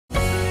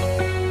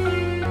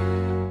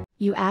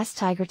You ask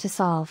Tiger to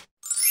solve.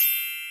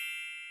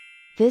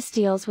 This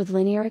deals with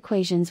linear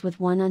equations with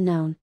one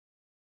unknown.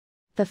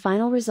 The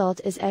final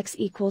result is x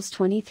equals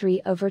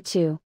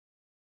 23/2.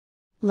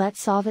 Let's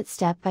solve it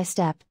step by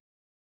step.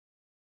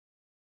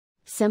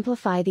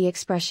 Simplify the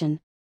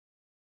expression.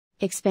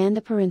 Expand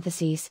the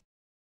parentheses.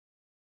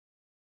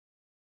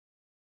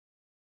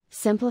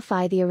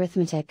 Simplify the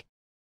arithmetic.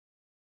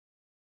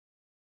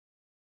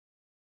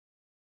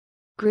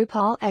 Group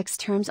all x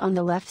terms on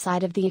the left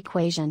side of the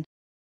equation.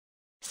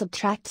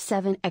 Subtract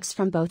 7x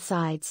from both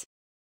sides.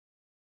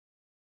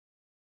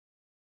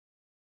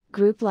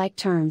 Group like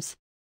terms.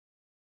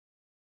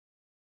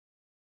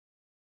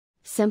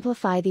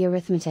 Simplify the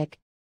arithmetic.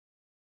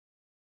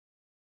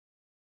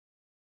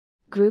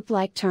 Group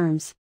like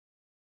terms.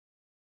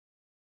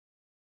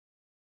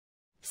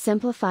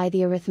 Simplify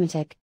the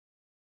arithmetic.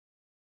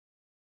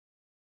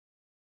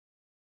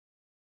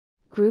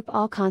 Group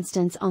all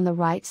constants on the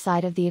right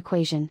side of the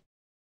equation.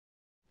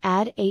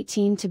 Add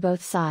 18 to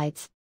both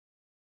sides.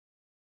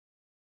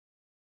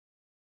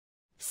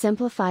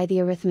 Simplify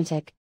the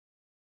arithmetic.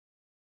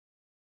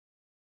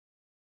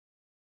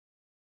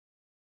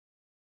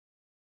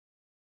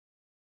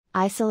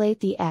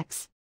 Isolate the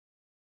x.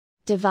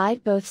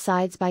 Divide both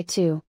sides by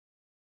 2.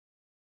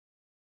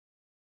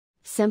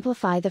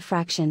 Simplify the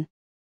fraction.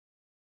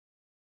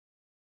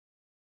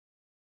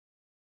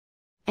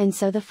 And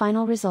so the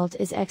final result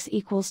is x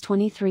equals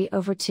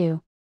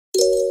 23/2.